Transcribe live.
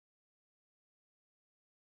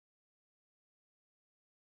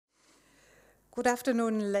Good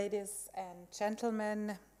afternoon, ladies and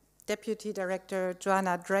gentlemen, Deputy Director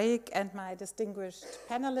Joanna Drake and my distinguished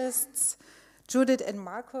panelists, Judith and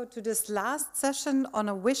Marco, to this last session on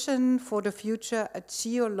a vision for the future, a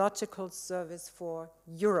geological service for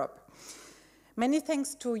Europe. Many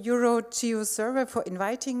thanks to EuroGeoSurveys for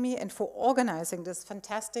inviting me and for organizing this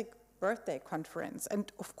fantastic birthday conference. And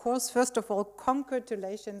of course, first of all,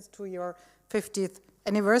 congratulations to your 50th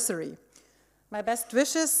anniversary. My best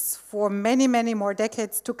wishes for many, many more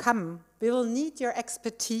decades to come. We will need your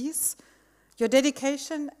expertise, your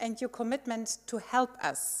dedication, and your commitment to help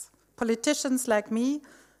us, politicians like me,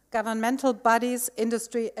 governmental bodies,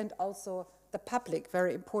 industry, and also the public,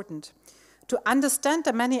 very important. To understand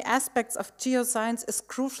the many aspects of geoscience is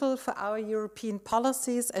crucial for our European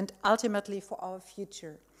policies and ultimately for our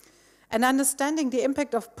future. And understanding the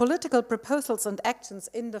impact of political proposals and actions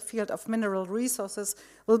in the field of mineral resources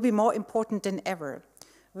will be more important than ever.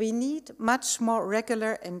 We need much more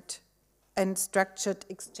regular and structured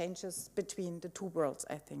exchanges between the two worlds,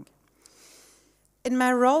 I think. In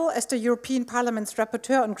my role as the European Parliament's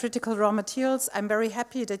rapporteur on critical raw materials, I'm very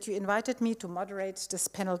happy that you invited me to moderate this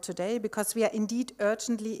panel today, because we are indeed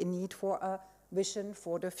urgently in need for a vision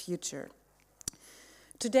for the future.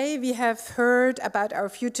 Today we have heard about our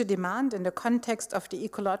future demand in the context of the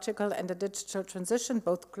ecological and the digital transition,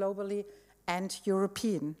 both globally and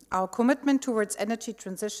European. Our commitment towards energy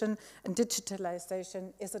transition and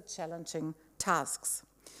digitalization is a challenging task.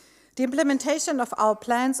 The implementation of our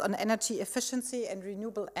plans on energy efficiency and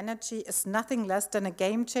renewable energy is nothing less than a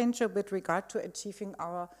game changer with regard to achieving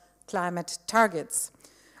our climate targets.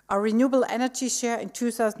 Our renewable energy share in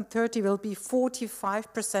 2030 will be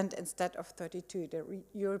 45% instead of 32%. The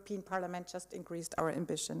European Parliament just increased our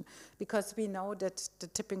ambition because we know that the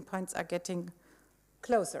tipping points are getting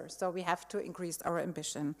closer, so we have to increase our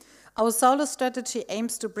ambition. Our solar strategy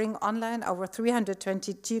aims to bring online over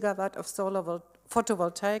 320 gigawatt of solar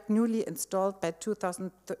photovoltaic newly installed by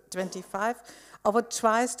 2025, over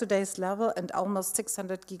twice today's level, and almost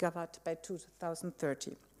 600 gigawatt by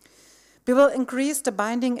 2030. We will increase the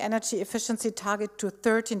binding energy efficiency target to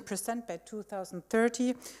 13% by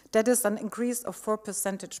 2030. That is an increase of 4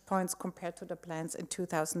 percentage points compared to the plans in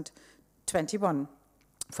 2021.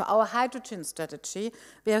 For our hydrogen strategy,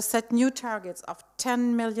 we have set new targets of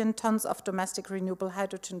 10 million tons of domestic renewable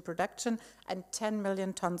hydrogen production and 10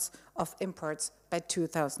 million tons of imports by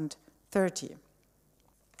 2030.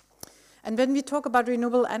 And when we talk about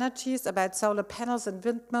renewable energies, about solar panels and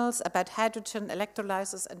windmills, about hydrogen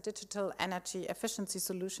electrolyzers and digital energy efficiency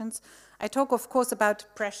solutions, I talk, of course, about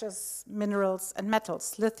precious minerals and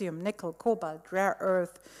metals, lithium, nickel, cobalt, rare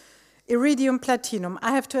earth, iridium, platinum.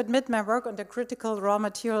 I have to admit my work on the critical raw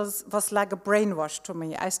materials was like a brainwash to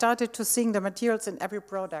me. I started to see the materials in every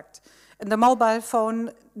product. And the mobile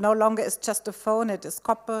phone no longer is just a phone, it is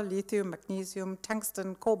copper, lithium, magnesium,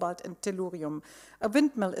 tungsten, cobalt, and tellurium. A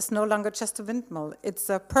windmill is no longer just a windmill,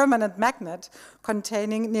 it's a permanent magnet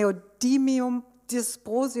containing neodymium,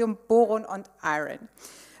 dysprosium, boron, and iron.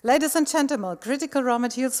 Ladies and gentlemen, critical raw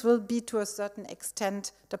materials will be to a certain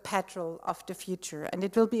extent the petrol of the future, and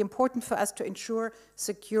it will be important for us to ensure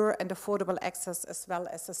secure and affordable access as well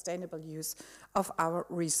as sustainable use of our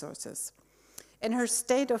resources. In her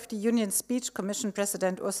State of the Union speech, Commission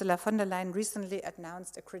President Ursula von der Leyen recently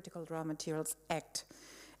announced a Critical Raw Materials Act.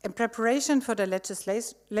 In preparation for the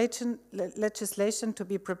legislation to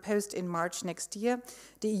be proposed in March next year,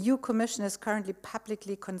 the EU Commission is currently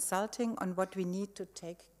publicly consulting on what we need to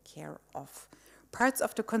take care of. Parts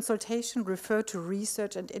of the consultation refer to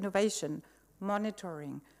research and innovation,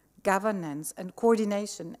 monitoring, governance, and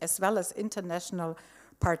coordination, as well as international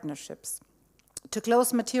partnerships. To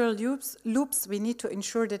close material loops, we need to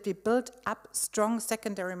ensure that we build up strong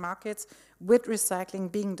secondary markets, with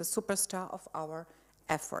recycling being the superstar of our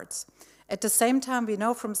efforts. At the same time, we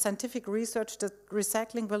know from scientific research that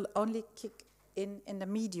recycling will only kick in the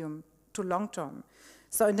medium to long term.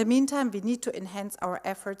 So in the meantime, we need to enhance our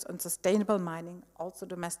efforts on sustainable mining, also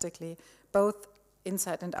domestically, both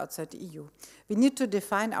inside and outside the EU. We need to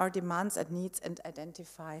define our demands and needs and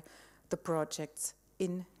identify the projects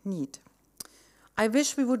in need. I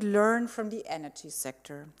wish we would learn from the energy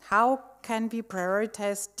sector. How can we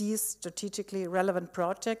prioritize these strategically relevant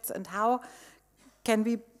projects, and how can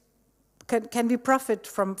we profit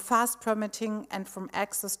from fast permitting and from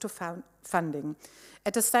access to funding?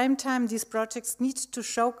 At the same time, these projects need to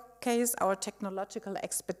showcase our technological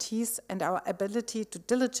expertise and our ability to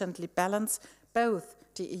diligently balance both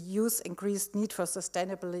the EU's increased need for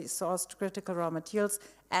sustainably sourced critical raw materials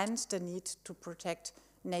and the need to protect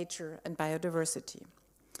nature and biodiversity.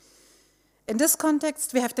 In this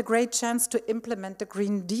context, we have the great chance to implement the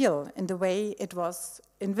Green Deal in the way it was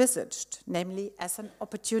envisaged, namely as an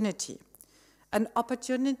opportunity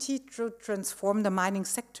to transform the mining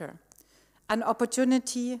sector, an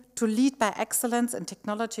opportunity to lead by excellence in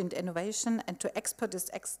technology and innovation and to export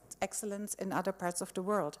this excellence in other parts of the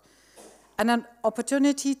world, and an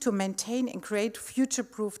opportunity to maintain and create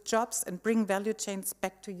future-proof jobs and bring value chains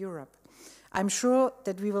back to Europe. I'm sure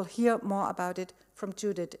that we will hear more about it from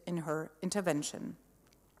Judith in her intervention.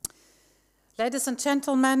 Ladies and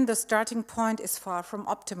gentlemen, the starting point is far from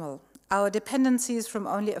optimal. Our dependencies from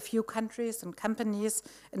only a few countries and companies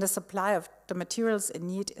in the supply of the materials in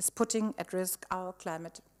need is putting at risk our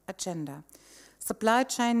climate agenda. Supply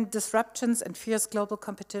chain disruptions and fierce global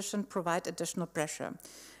competition provide additional pressure.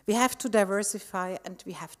 We have to diversify and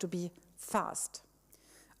we have to be fast.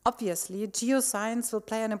 Obviously, geoscience will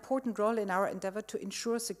play an important role in our endeavor to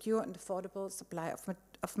ensure secure and affordable supply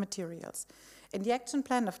of materials. In the action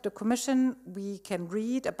plan of the Commission, we can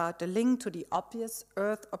read about the link to the obvious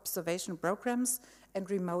Earth observation programs and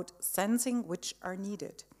remote sensing which are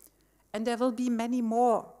needed. And there will be many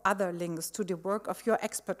more other links to the work of your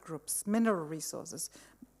expert groups, mineral resources,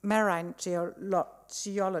 marine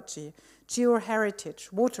geology,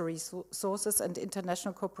 geoheritage, water resources, and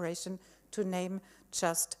international cooperation, to name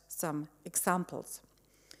just some examples.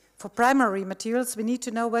 For primary materials, we need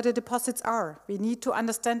to know where the deposits are. We need to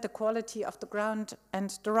understand the quality of the ground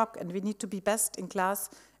and the rock, and we need to be best in class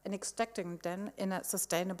in extracting them in a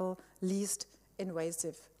sustainable, least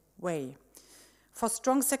invasive way. For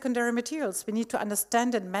strong secondary materials, we need to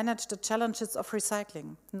understand and manage the challenges of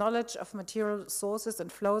recycling. Knowledge of material sources and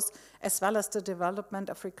flows, as well as the development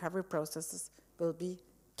of recovery processes, will be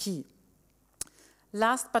key.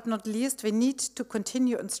 Last but not least, we need to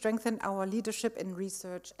continue and strengthen our leadership in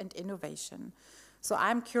research and innovation. So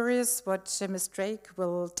I'm curious what Ms. Drake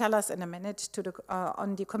will tell us in a minute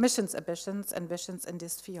on the Commission's ambitions and visions in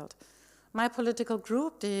this field. My political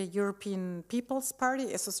group, the European People's Party,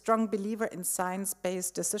 is a strong believer in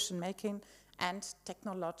science-based decision-making and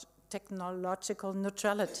technological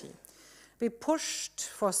neutrality. We pushed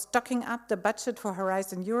for stocking up the budget for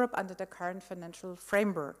Horizon Europe under the current financial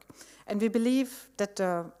framework. And we believe that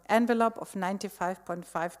the envelope of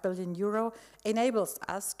 95.5 billion euro enables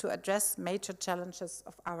us to address major challenges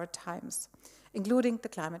of our times, including the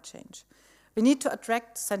climate change. We need to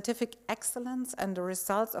attract scientific excellence, and the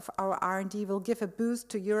results of our R&D will give a boost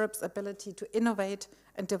to Europe's ability to innovate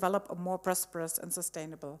and develop a more prosperous and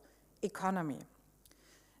sustainable economy.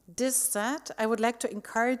 This said, I would like to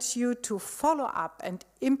encourage you to follow up and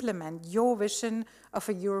implement your vision of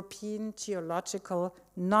a European geological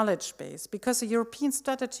knowledge base, because a European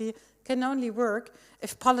strategy can only work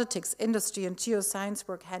if politics, industry, and geoscience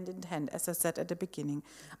work hand in hand, as I said at the beginning.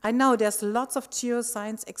 I know there's lots of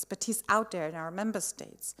geoscience expertise out there in our member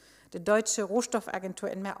states. The Deutsche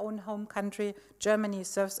Rohstoffagentur in my own home country, Germany,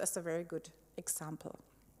 serves as a very good example.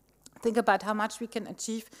 Think about how much we can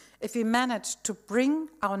achieve if we manage to bring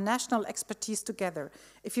our national expertise together,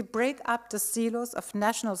 if we break up the silos of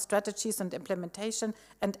national strategies and implementation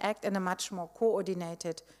and act in a much more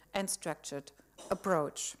coordinated and structured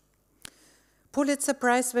approach. Pulitzer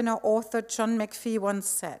Prize winner author John McPhee once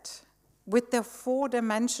said, "With their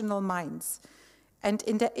four-dimensional minds and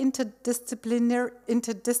in their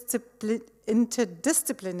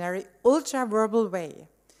interdisciplinary ultra-verbal way,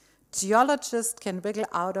 geologists can wiggle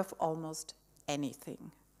out of almost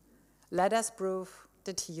anything." Let us prove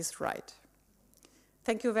that he is right.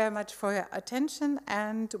 Thank you very much for your attention,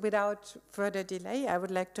 and without further delay, I would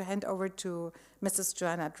like to hand over to Mrs.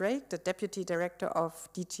 Joanna Drake, the Deputy Director of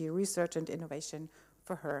DG Research and Innovation,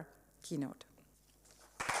 for her keynote.